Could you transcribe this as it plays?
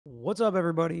What's up,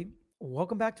 everybody?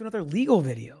 Welcome back to another legal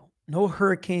video. No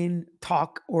hurricane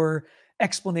talk or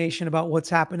explanation about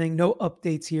what's happening. No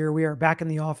updates here. We are back in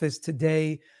the office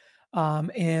today,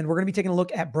 and we're going to be taking a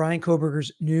look at Brian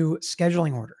Kohberger's new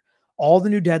scheduling order, all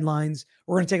the new deadlines.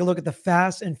 We're going to take a look at the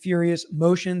fast and furious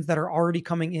motions that are already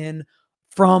coming in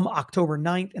from October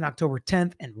 9th and October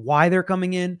 10th and why they're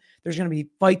coming in. There's going to be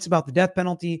fights about the death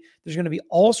penalty. There's going to be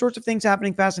all sorts of things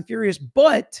happening fast and furious,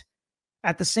 but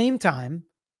at the same time,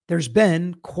 there's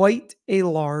been quite a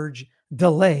large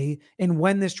delay in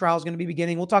when this trial is going to be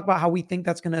beginning. We'll talk about how we think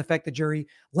that's going to affect the jury.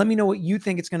 Let me know what you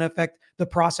think it's going to affect the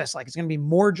process like. It's going to be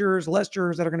more jurors, less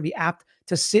jurors that are going to be apt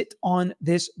to sit on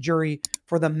this jury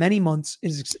for the many months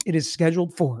it is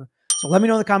scheduled for. So let me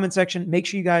know in the comment section. Make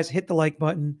sure you guys hit the like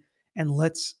button and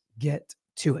let's get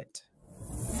to it.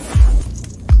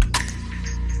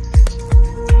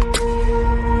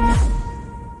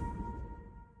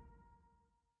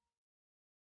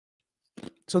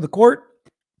 So the court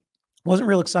wasn't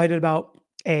real excited about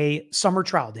a summer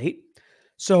trial date.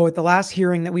 So at the last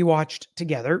hearing that we watched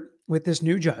together with this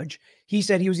new judge, he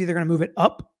said he was either going to move it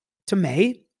up to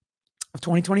May of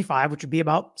 2025, which would be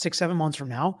about 6-7 months from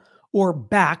now, or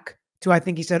back to, I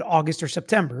think he said August or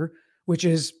September, which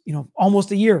is,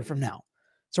 almost a year from now.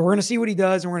 So we're going to see what he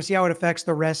does, and we're going to see how it affects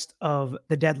the rest of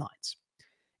the deadlines.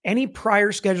 Any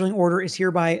prior scheduling order is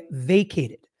hereby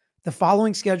vacated. The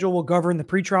following schedule will govern the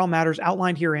pretrial matters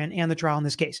outlined herein and the trial in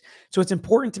this case. So it's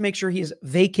important to make sure he is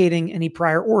vacating any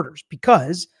prior orders,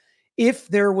 because if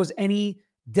there was any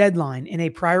deadline in a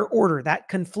prior order that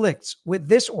conflicts with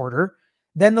this order,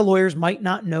 then the lawyers might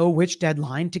not know which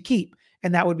deadline to keep.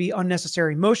 And that would be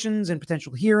unnecessary motions and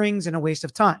potential hearings and a waste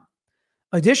of time.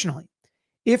 Additionally,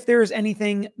 if there is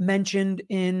anything mentioned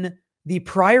in the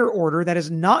prior order that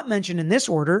is not mentioned in this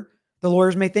order, the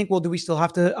lawyers may think, well, do we still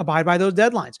have to abide by those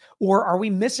deadlines? Or are we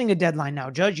missing a deadline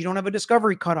now, Judge? You don't have a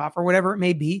discovery cutoff or whatever it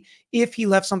may be if he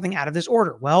left something out of this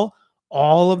order. Well,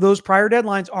 all of those prior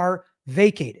deadlines are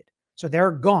vacated. So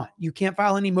they're gone. You can't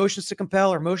file any motions to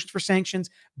compel or motions for sanctions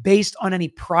based on any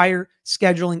prior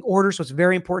scheduling order. So it's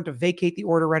very important to vacate the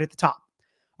order right at the top.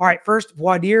 All right, first,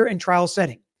 voir dire and trial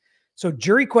setting. So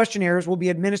jury questionnaires will be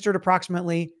administered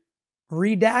approximately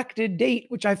redacted date,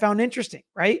 which I found interesting,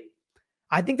 right?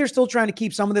 I think they're still trying to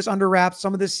keep some of this under wraps,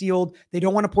 some of this sealed. They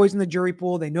don't want to poison the jury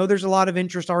pool. They know there's a lot of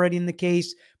interest already in the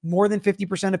case. More than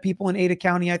 50% of people in Ada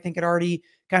County, I think, had already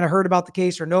kind of heard about the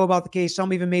case or know about the case.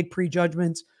 Some even made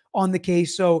prejudgments on the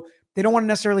case. So they don't want to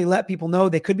necessarily let people know.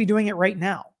 They could be doing it right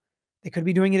now. They could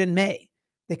be doing it in May.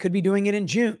 They could be doing it in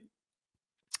June.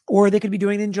 Or they could be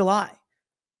doing it in July.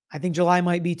 I think July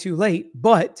might be too late,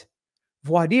 but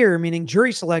voir dire, meaning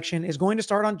jury selection, is going to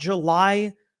start on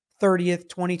July 30th,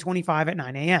 2025 at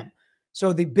 9 a.m.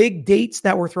 So the big dates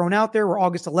that were thrown out there were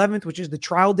August 11th, which is the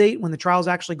trial date when the trial is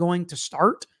actually going to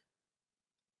start.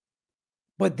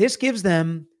 But this gives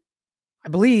them, I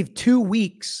believe, 2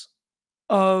 weeks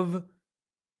of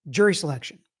jury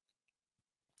selection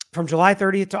from July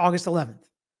 30th to August 11th.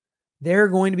 They're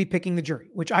going to be picking the jury,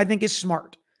 which I think is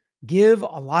smart. Give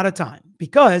a lot of time,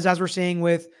 because as we're seeing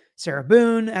with Sarah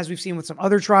Boone, as we've seen with some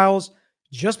other trials,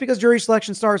 just because jury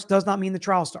selection starts does not mean the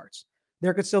trial starts.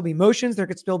 There could still be motions. There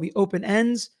could still be open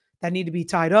ends that need to be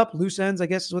tied up. Loose ends, I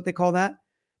guess is what they call that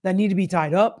need to be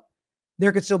tied up.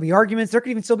 There could still be arguments. There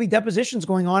could even still be depositions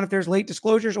going on if there's late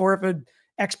disclosures or if an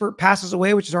expert passes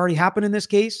away, which has already happened in this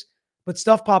case. But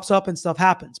stuff pops up and stuff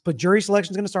happens. But jury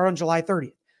selection is going to start on July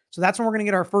 30th. So that's when we're going to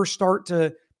get our first start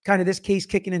to kind of this case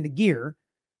kicking into gear.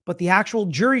 But the actual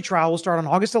jury trial will start on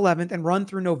August 11th and run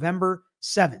through November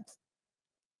 7th,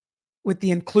 with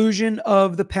the inclusion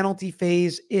of the penalty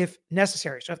phase if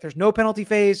necessary. So if there's no penalty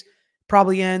phase,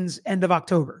 probably ends end of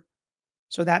October.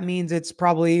 So that means it's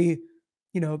probably,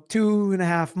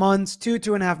 2.5 months,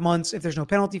 2.5 months if there's no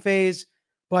penalty phase,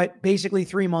 but basically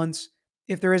 3 months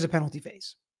if there is a penalty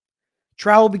phase.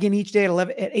 Trial will begin each day at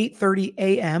 8:30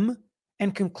 a.m.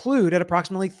 and conclude at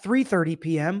approximately 3:30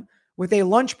 p.m. with a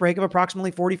lunch break of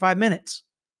approximately 45 minutes.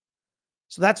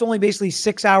 So that's only basically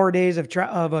 6-hour days of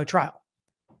a trial.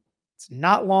 It's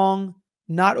not long,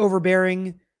 not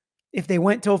overbearing. If they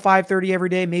went till 5:30 every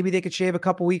day, maybe they could shave a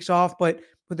couple weeks off. But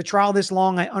with the trial this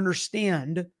long, I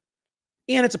understand.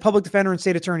 And it's a public defender and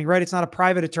state attorney, right? It's not a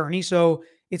private attorney. So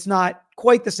it's not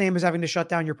quite the same as having to shut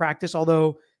down your practice,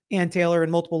 although Ann Taylor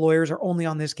and multiple lawyers are only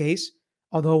on this case,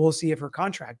 although we'll see if her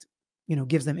contract,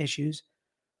 gives them issues.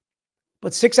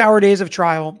 But 6-hour days of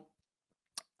trial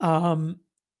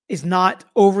is not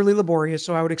overly laborious.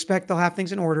 So I would expect they'll have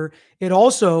things in order. It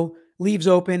also leaves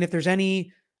open if there's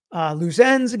any loose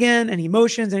ends again, any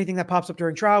motions, anything that pops up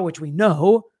during trial, which we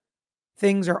know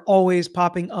things are always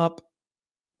popping up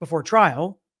before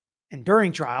trial. and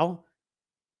during trial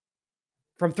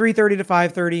from 3:30 to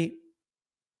 5:30.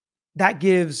 That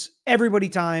gives everybody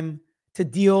time to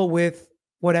deal with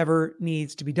whatever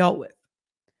needs to be dealt with.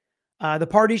 The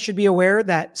parties should be aware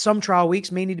that some trial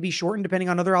weeks may need to be shortened depending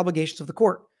on other obligations of the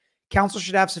court. Counsel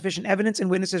should have sufficient evidence and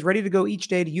witnesses ready to go each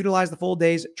day to utilize the full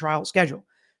day's trial schedule.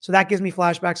 So that gives me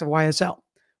flashbacks of YSL.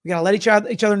 We got to let each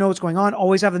other know what's going on.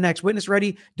 Always have the next witness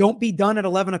ready. Don't be done at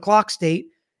 11 o'clock state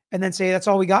and then say, that's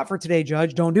all we got for today,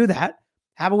 judge. Don't do that.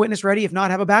 Have a witness ready. If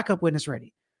not, have a backup witness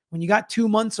ready. When you got 2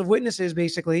 months of witnesses,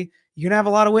 basically, you're going to have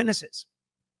a lot of witnesses.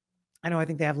 I know I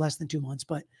think they have less than 2 months,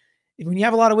 but when you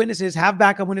have a lot of witnesses, have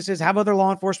backup witnesses, have other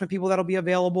law enforcement people that'll be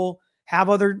available, have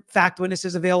other fact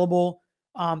witnesses available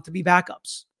to be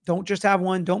backups. Don't just have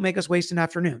one. Don't make us waste an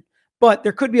afternoon. But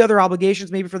there could be other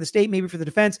obligations, maybe for the state, maybe for the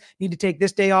defense. Need to take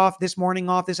this day off, this morning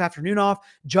off, this afternoon off.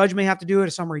 Judge may have to do it,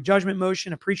 a summary judgment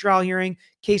motion, a pretrial hearing,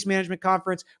 case management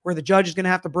conference, where the judge is going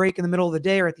to have to break in the middle of the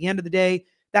day or at the end of the day.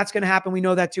 That's going to happen. We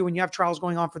know that too. When you have trials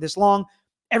going on for this long,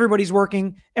 everybody's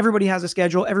working. Everybody has a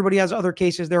schedule. Everybody has other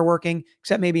cases they're working,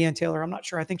 except maybe Ann Taylor. I'm not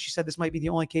sure. I think she said this might be the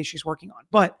only case she's working on.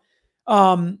 But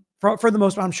for the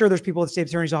most part, I'm sure there's people at the state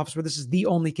attorney's office where this is the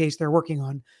only case they're working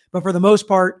on. But for the most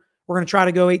part, we're going to try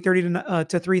to go 8:30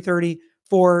 to 3:30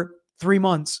 for 3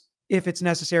 months if it's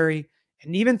necessary.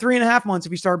 And even 3.5 months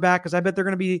if you start back, because I bet they're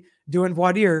going to be doing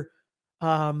voir dire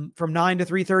from 9 to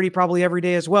 3:30 probably every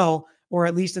day as well, or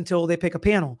at least until they pick a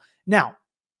panel. Now,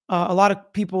 a lot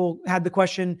of people had the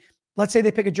question, let's say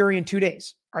they pick a jury in 2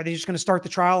 days. Are they just going to start the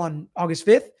trial on August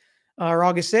 5th or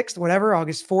August 6th, whatever,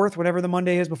 August 4th, whatever the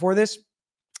Monday is before this?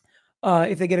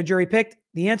 If they get a jury picked,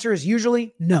 the answer is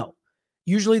usually no.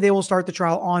 Usually they will start the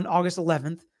trial on August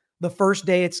 11th, the first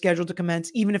day it's scheduled to commence,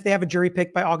 even if they have a jury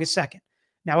picked by August 2nd.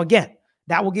 Now, again,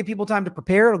 that will give people time to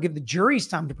prepare. It'll give the juries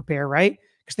time to prepare, right?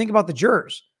 Because think about the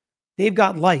jurors. They've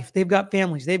got life. They've got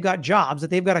families. They've got jobs that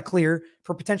they've got to clear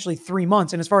for potentially 3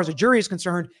 months. And as far as a jury is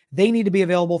concerned, they need to be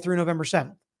available through November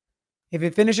 7th. If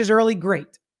it finishes early,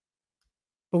 great.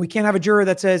 But we can't have a juror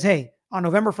that says, hey, on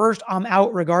November 1st, I'm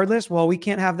out regardless. Well, we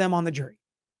can't have them on the jury,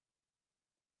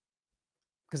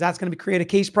 because that's going to create a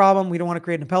case problem. We don't want to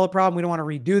create an appellate problem. We don't want to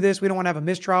redo this. We don't want to have a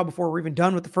mistrial before we're even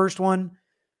done with the first one.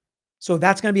 So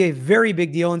that's going to be a very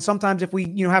big deal. And sometimes if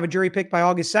we have a jury picked by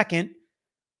August 2nd,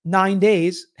 9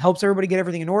 days helps everybody get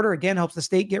everything in order. Again, helps the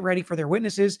state get ready for their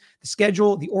witnesses, the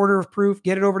schedule, the order of proof,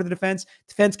 get it over to the defense.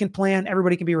 Defense can plan.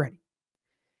 Everybody can be ready.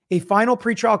 A final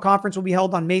pretrial conference will be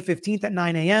held on May 15th at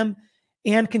 9 a.m.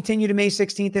 and continue to May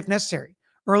 16th if necessary.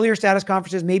 Earlier status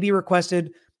conferences may be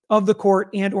requested of the court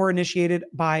and or initiated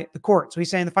by the court. So he's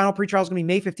saying the final pretrial is going to be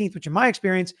May 15th, which in my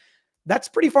experience, that's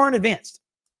pretty far in advance.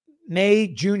 May,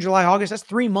 June, July, August, that's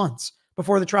 3 months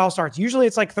before the trial starts. Usually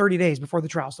it's like 30 days before the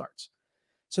trial starts.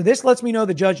 So this lets me know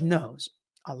the judge knows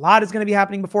a lot is going to be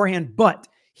happening beforehand, but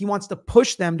he wants to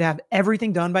push them to have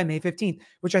everything done by May 15th,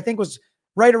 which I think was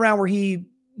right around where he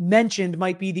mentioned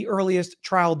might be the earliest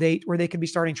trial date where they could be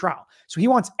starting trial. So he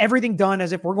wants everything done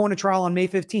as if we're going to trial on May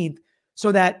 15th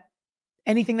so that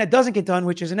anything that doesn't get done,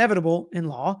 which is inevitable in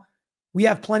law, we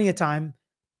have plenty of time,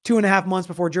 2.5 months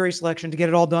before jury selection, to get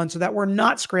it all done so that we're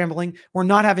not scrambling. We're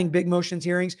not having big motions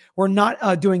hearings. We're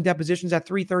not doing depositions at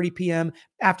 3:30 p.m.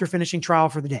 after finishing trial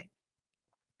for the day.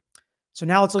 So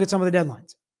now let's look at some of the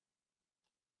deadlines.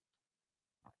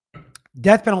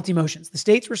 Death penalty motions. The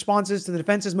state's responses to the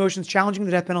defense's motions challenging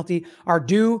the death penalty are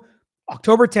due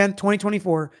October 10th,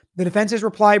 2024. The defense's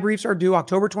reply briefs are due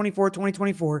October 24th,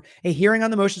 2024. A hearing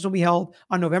on the motions will be held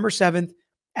on November 7th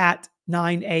at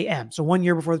 9 a.m. So 1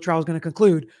 year before the trial is going to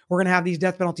conclude, we're going to have these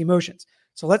death penalty motions.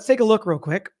 So let's take a look real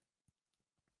quick,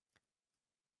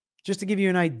 just to give you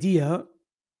an idea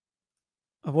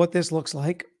of what this looks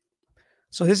like.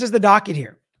 So this is the docket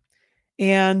here.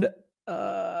 And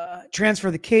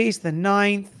transfer the case, the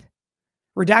 9th,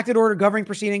 redacted order governing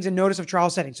proceedings and notice of trial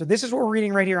setting. So this is what we're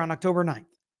reading right here on October 9th.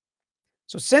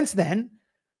 So since then,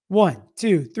 1,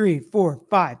 2, 3, 4,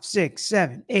 5, 6,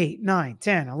 7, 8, 9,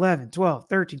 10, 11, 12,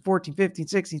 13, 14, 15,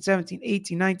 16, 17,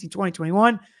 18, 19, 20,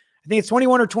 21. I think it's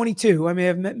 21 or 22. I may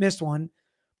have missed one.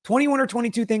 21 or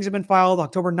 22 things have been filed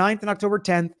October 9th and October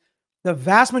 10th. The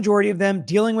vast majority of them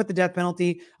dealing with the death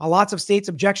penalty. Lots of states'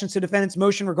 objections to defendant's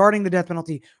motion regarding the death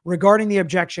penalty, regarding the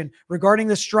objection, regarding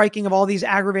the striking of all these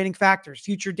aggravating factors,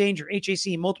 future danger,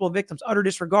 HAC, multiple victims, utter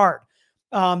disregard.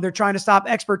 They're trying to stop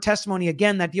expert testimony,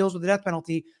 again, that deals with the death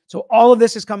penalty. So all of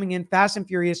this is coming in fast and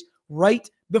furious right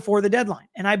before the deadline.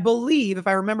 And I believe, if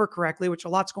I remember correctly, which a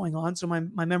lot's going on, so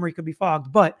my memory could be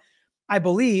fogged, but I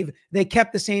believe they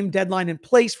kept the same deadline in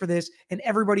place for this, and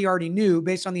everybody already knew,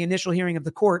 based on the initial hearing of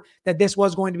the court, that this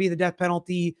was going to be the death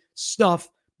penalty stuff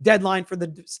deadline for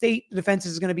the state defense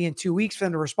is going to be in 2 weeks for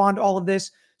them to respond to all of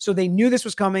this. So they knew this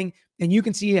was coming. And you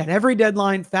can see at every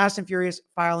deadline, fast and furious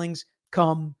filings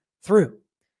come through.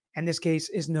 And this case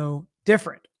is no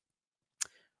different.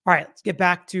 All right, let's get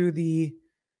back to the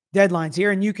deadlines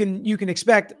here. And you can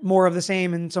expect more of the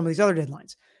same in some of these other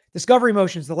deadlines. Discovery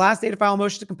motions. The last day to file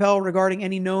motions to compel regarding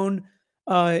any known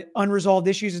unresolved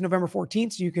issues is November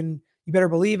 14th. So you better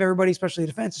believe everybody, especially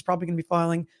the defense, is probably going to be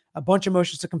filing a bunch of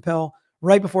motions to compel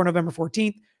right before November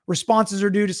 14th. Responses are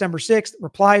due December 6th.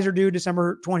 Replies are due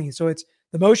December 20th. So it's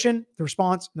the motion, the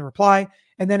response, and the reply,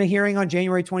 and then a hearing on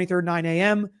January 23rd, 9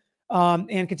 a.m.,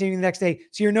 and continuing the next day.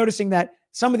 So you're noticing that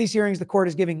some of these hearings, the court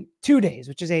is giving 2 days,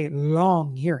 which is a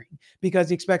long hearing because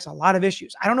he expects a lot of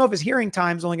issues. I don't know if his hearing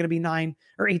time is only going to be 9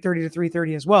 or 8:30 to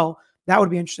 3:30 as well. That would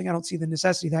be interesting. I don't see the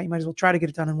necessity of that. You might as well try to get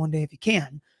it done in one day if you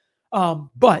can.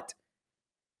 But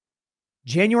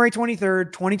January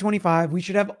 23rd, 2025, we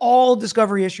should have all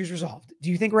discovery issues resolved. Do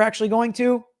you think we're actually going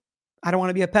to? I don't want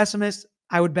to be a pessimist.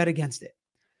 I would bet against it.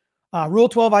 Rule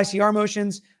 12 ICR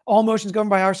motions. All motions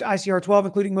governed by ICR 12,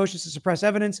 including motions to suppress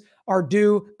evidence, are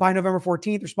due by November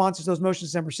 14th. Responses to those motions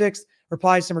December 6th.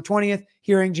 Replies December 20th.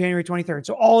 Hearing January 23rd.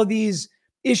 So all of these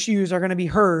issues are going to be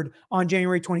heard on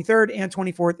January 23rd and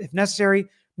 24th if necessary.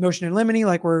 Motion in limine,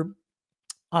 like we're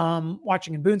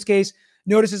watching in Boone's case.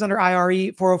 Notices under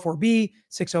IRE 404B,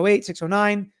 608,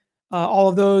 609. All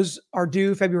of those are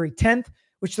due February 10th,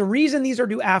 which the reason these are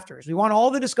due after is we want all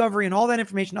the discovery and all that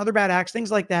information, other bad acts,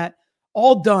 things like that,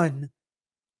 all done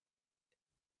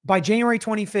by January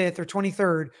 25th or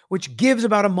 23rd, which gives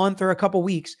about a month or a couple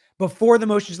weeks before the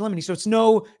motion is limine. So it's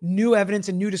no new evidence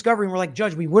and new discovery. And we're like,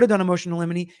 Judge, we would have done a motion to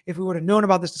limine if we would have known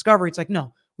about this discovery. It's like,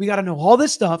 no, we got to know all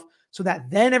this stuff so that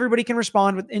then everybody can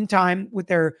respond in time with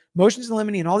their motions to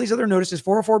limine and all these other notices,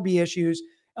 404B issues.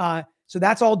 So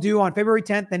that's all due on February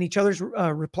 10th. Then each other's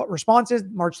responses,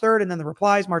 March 3rd, and then the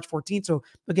replies, March 14th. So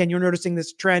again, you're noticing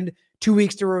this trend, 2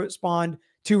 weeks to respond,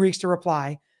 2 weeks to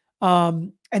reply.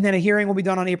 And then a hearing will be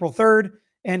done on April 3rd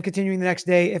and continuing the next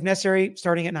day, if necessary,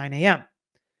 starting at 9 a.m.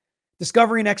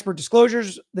 Discovery and expert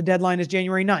disclosures. The deadline is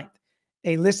January 9th.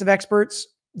 A list of experts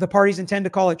the parties intend to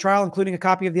call at trial, including a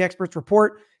copy of the expert's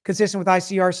report consistent with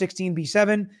ICR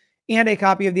 16B7 and a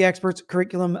copy of the expert's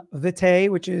curriculum vitae,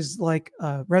 which is like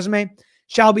a resume,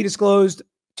 shall be disclosed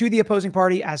to the opposing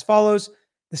party as follows.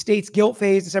 The state's guilt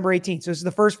phase, December 18th. So this is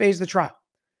the first phase of the trial.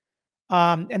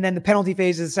 And then the penalty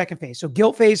phase is the second phase. So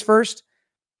guilt phase first,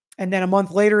 and then a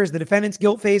month later is the defendant's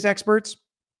guilt phase experts.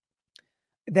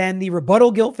 Then the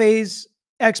rebuttal guilt phase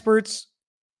experts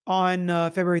on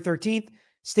February 13th.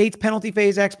 State's penalty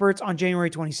phase experts on January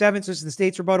 27th. So this is the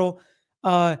state's rebuttal.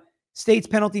 State's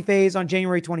penalty phase on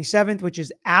January 27th, which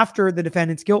is after the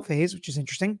defendant's guilt phase, which is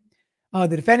interesting. The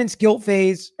defendant's guilt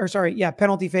phase,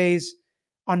 penalty phase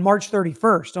on March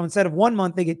 31st. So instead of 1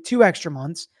 month, they get 2 extra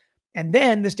months. And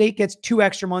then the state gets 2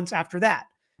 extra months after that.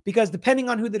 Because depending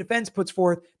on who the defense puts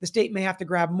forth, the state may have to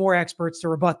grab more experts to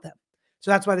rebut them.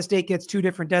 So that's why the state gets 2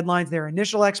 different deadlines. Their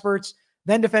initial experts,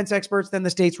 then defense experts, then the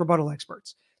state's rebuttal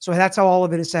experts. So that's how all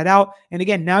of it is set out. And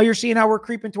again, now you're seeing how we're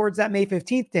creeping towards that May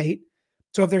 15th date.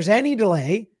 So if there's any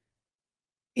delay,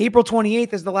 April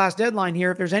 28th is the last deadline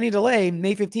here. If there's any delay,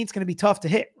 May 15th is going to be tough to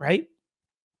hit, right?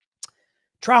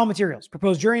 Trial materials,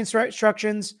 proposed jury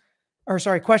instructions,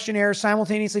 questionnaires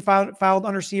simultaneously filed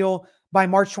under seal by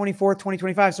March 24th,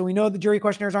 2025. So we know the jury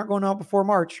questionnaires aren't going out before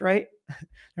March, right?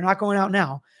 They're not going out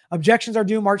now. Objections are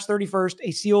due March 31st.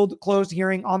 A sealed closed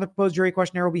hearing on the proposed jury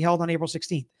questionnaire will be held on April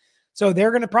 16th. So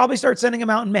they're going to probably start sending them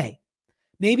out in May.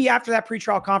 Maybe after that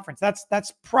pretrial conference.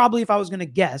 That's probably, if I was going to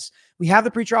guess. We have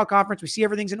the pretrial conference. We see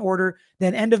everything's in order.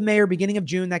 Then end of May or beginning of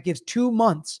June, that gives 2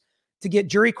 months to get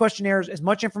jury questionnaires, as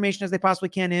much information as they possibly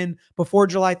can in before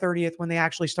July 30th when they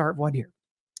actually start voir dire.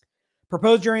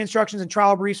 Proposed jury instructions and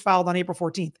trial briefs filed on April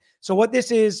 14th. So what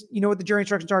this is, you know what the jury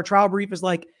instructions are. A trial brief is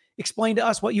like, explain to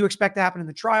us what you expect to happen in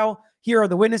the trial. Here are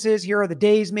the witnesses. Here are the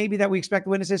days maybe that we expect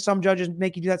the witnesses. Some judges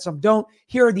make you do that, some don't.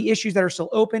 Here are the issues that are still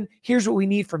open. Here's what we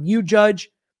need from you, judge.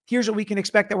 Here's what we can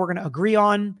expect that we're going to agree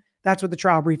on. That's what the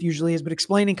trial brief usually is, but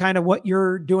explaining kind of what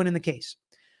you're doing in the case.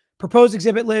 Proposed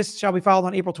exhibit list shall be filed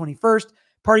on April 21st.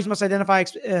 Parties must identify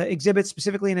exhibits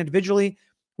specifically and individually,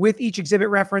 with each exhibit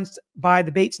referenced by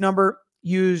the Bates number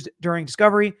used during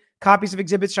discovery. Copies of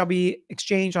exhibits shall be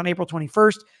exchanged on April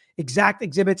 21st. Exact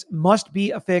exhibits must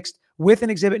be affixed with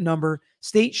an exhibit number.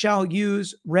 State shall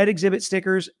use red exhibit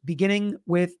stickers beginning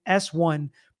with S1.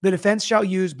 The defense shall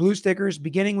use blue stickers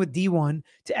beginning with D1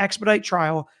 to expedite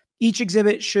trial. Each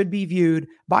exhibit should be viewed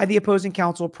by the opposing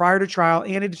counsel prior to trial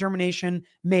and a determination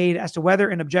made as to whether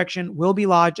an objection will be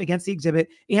lodged against the exhibit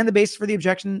and the basis for the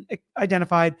objection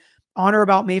identified. on or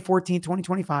about May 14,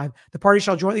 2025, the parties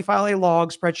shall jointly file a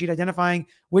log spreadsheet identifying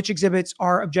which exhibits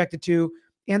are objected to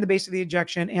and the base of the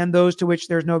objection and those to which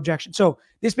there's no objection. So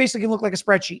this basically can look like a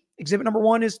spreadsheet. Exhibit number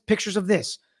 1 is pictures of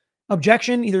this.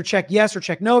 Objection, either check yes or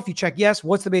check no. If you check yes,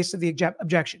 what's the basis of the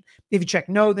objection? If you check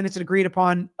no, then it's an agreed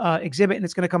upon exhibit and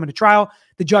it's going to come into trial.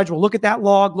 The judge will look at that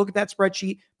log, look at that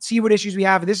spreadsheet, see what issues we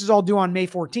have. This is all due on May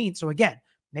 14th. So again,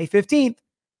 May 15th,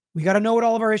 we got to know what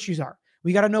all of our issues are.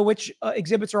 We got to know which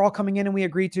exhibits are all coming in and we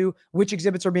agree to, which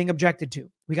exhibits are being objected to.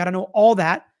 We got to know all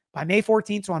that by May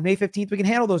 14th. So on May 15th, we can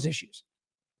handle those issues.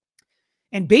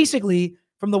 And basically,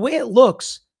 from the way it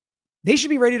looks, they should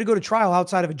be ready to go to trial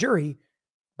outside of a jury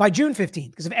by June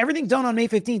 15th. Because if everything's done on May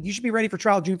 15th, you should be ready for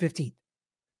trial June 15th.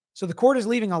 So the court is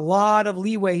leaving a lot of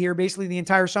leeway here, basically the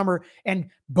entire summer. And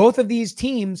both of these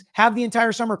teams have the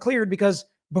entire summer cleared because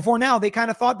before now, they kind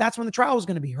of thought that's when the trial was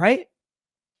going to be, right?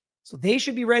 So they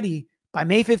should be ready by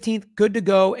May 15th, good to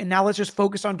go. And now let's just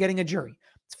focus on getting a jury.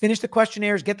 Let's finish the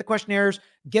questionnaires, get the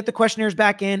questionnaires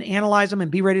back in, analyze them,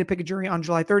 and be ready to pick a jury on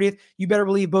July 30th. You better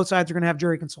believe both sides are going to have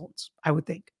jury consultants, I would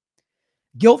think.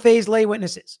 Guilt phase lay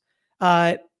witnesses.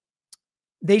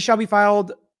 They shall be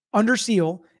filed under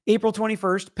seal April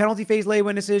 21st. Penalty phase lay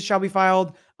witnesses shall be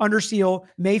filed under seal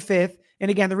May 5th.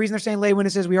 And again, the reason they're saying lay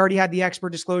witnesses, we already had the expert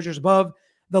disclosures above.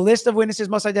 The list of witnesses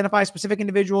must identify specific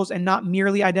individuals and not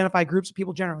merely identify groups of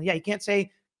people generally. Yeah, you can't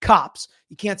say cops.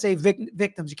 You can't say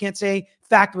victims. You can't say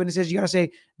fact witnesses. You got to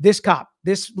say this cop,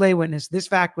 this lay witness, this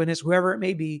fact witness, whoever it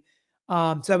may be,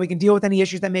 so that we can deal with any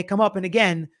issues that may come up. And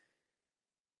again,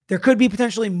 there could be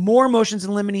potentially more motions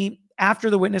in limine after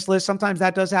the witness list. Sometimes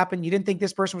that does happen. You didn't think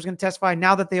this person was going to testify.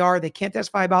 Now that they are, they can't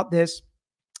testify about this.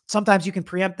 Sometimes you can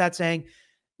preempt that saying,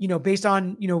 based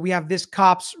on, we have this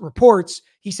cop's reports.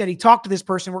 He said he talked to this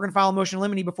person. We're going to file a motion in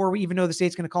limine before we even know the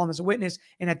state's going to call him as a witness.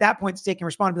 And at that point, the state can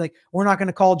respond and be like, we're not going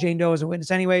to call Jane Doe as a witness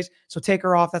anyways. So take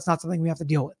her off. That's not something we have to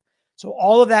deal with. So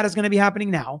all of that is going to be happening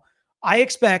now. I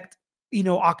expect,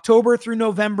 October through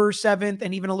November 7th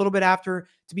and even a little bit after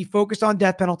to be focused on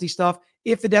death penalty stuff.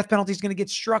 If the death penalty is going to get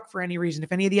struck for any reason,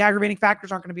 if any of the aggravating factors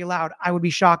aren't going to be allowed, I would be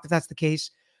shocked if that's the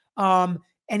case.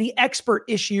 Any expert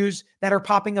issues that are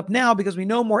popping up now, because we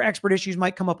know more expert issues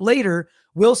might come up later,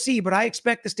 we'll see. But I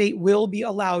expect the state will be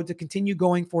allowed to continue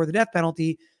going for the death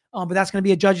penalty. But that's going to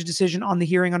be a judge's decision on the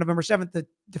hearing on November 7th. The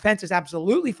defense is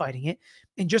absolutely fighting it.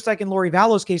 And just like in Lori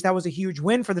Vallow's case, that was a huge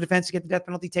win for the defense to get the death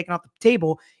penalty taken off the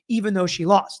table, even though she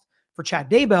lost. For Chad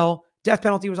Daybell, death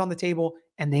penalty was on the table,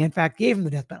 and they in fact gave him the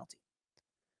death penalty.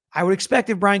 I would expect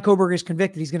if Brian Kohberger is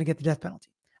convicted, he's going to get the death penalty.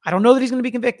 I don't know that he's going to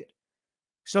be convicted.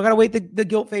 Still got to wait the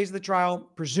guilt phase of the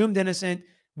trial, presumed innocent.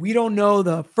 We don't know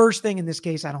the first thing in this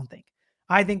case, I don't think.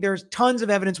 I think there's tons of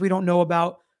evidence we don't know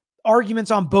about, arguments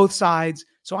on both sides.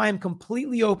 So I am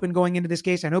completely open going into this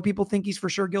case. I know people think he's for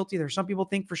sure guilty. There's some people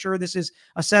think for sure this is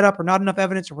a setup or not enough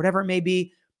evidence or whatever it may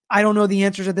be. I don't know the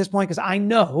answers at this point because I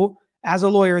know as a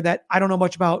lawyer that I don't know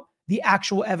much about the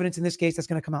actual evidence in this case that's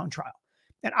going to come out in trial.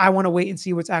 And I want to wait and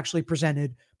see what's actually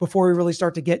presented before we really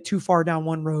start to get too far down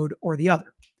one road or the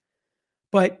other.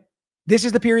 But this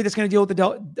is the period that's going to deal with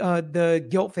the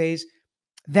guilt phase.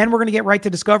 Then we're going to get right to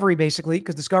discovery, basically,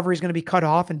 because discovery is going to be cut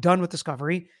off and done with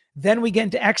discovery. Then we get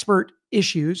into expert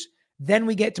issues. Then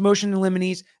we get to motion in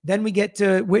limines. Then we get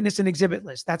to witness and exhibit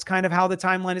list. That's kind of how the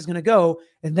timeline is going to go.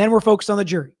 And then we're focused on the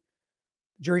jury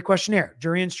questionnaire,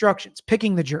 jury instructions,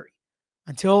 picking the jury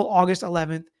until August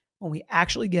 11th, when we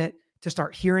actually get to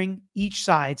start hearing each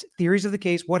side's theories of the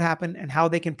case, what happened, and how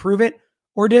they can prove it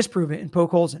or disprove it and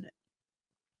poke holes in it.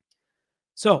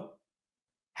 So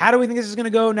how do we think this is going to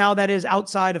go now that is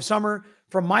outside of summer?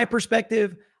 From my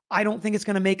perspective, I don't think it's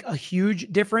going to make a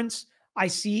huge difference. I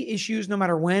see issues no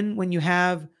matter when you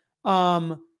have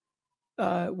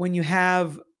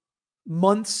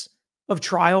months of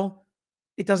trial.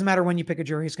 It doesn't matter when you pick a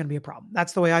jury, it's going to be a problem.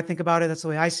 That's the way I think about it. That's the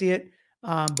way I see it.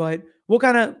 But we'll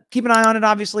kind of keep an eye on it,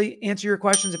 obviously, answer your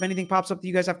questions. If anything pops up that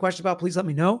you guys have questions about, please let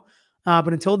me know.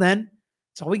 But until then,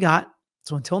 that's all we got.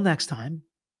 So until next time,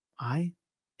 I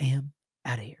am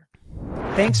out of here.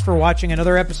 Thanks for watching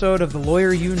another episode of The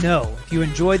Lawyer You Know. If you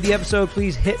enjoyed the episode,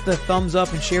 please hit the thumbs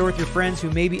up and share with your friends who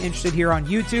may be interested here on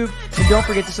YouTube. And don't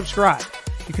forget to subscribe.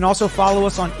 You can also follow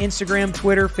us on Instagram,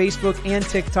 Twitter, Facebook, and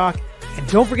TikTok. And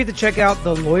don't forget to check out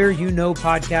the Lawyer You Know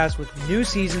podcast with new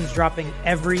seasons dropping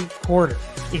every quarter.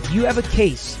 If you have a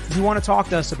case you want to talk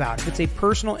to us about, if it's a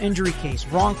personal injury case,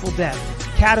 wrongful death,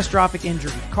 catastrophic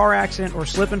injury, car accident, or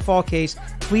slip and fall case,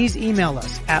 please email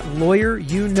us at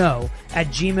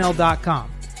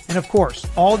lawyeryouknow@gmail.com. And of course,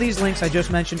 all these links I just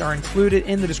mentioned are included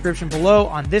in the description below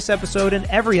on this episode and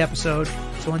every episode.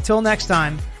 So until next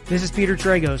time, this is Peter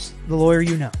Tragos, The Lawyer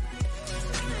You Know.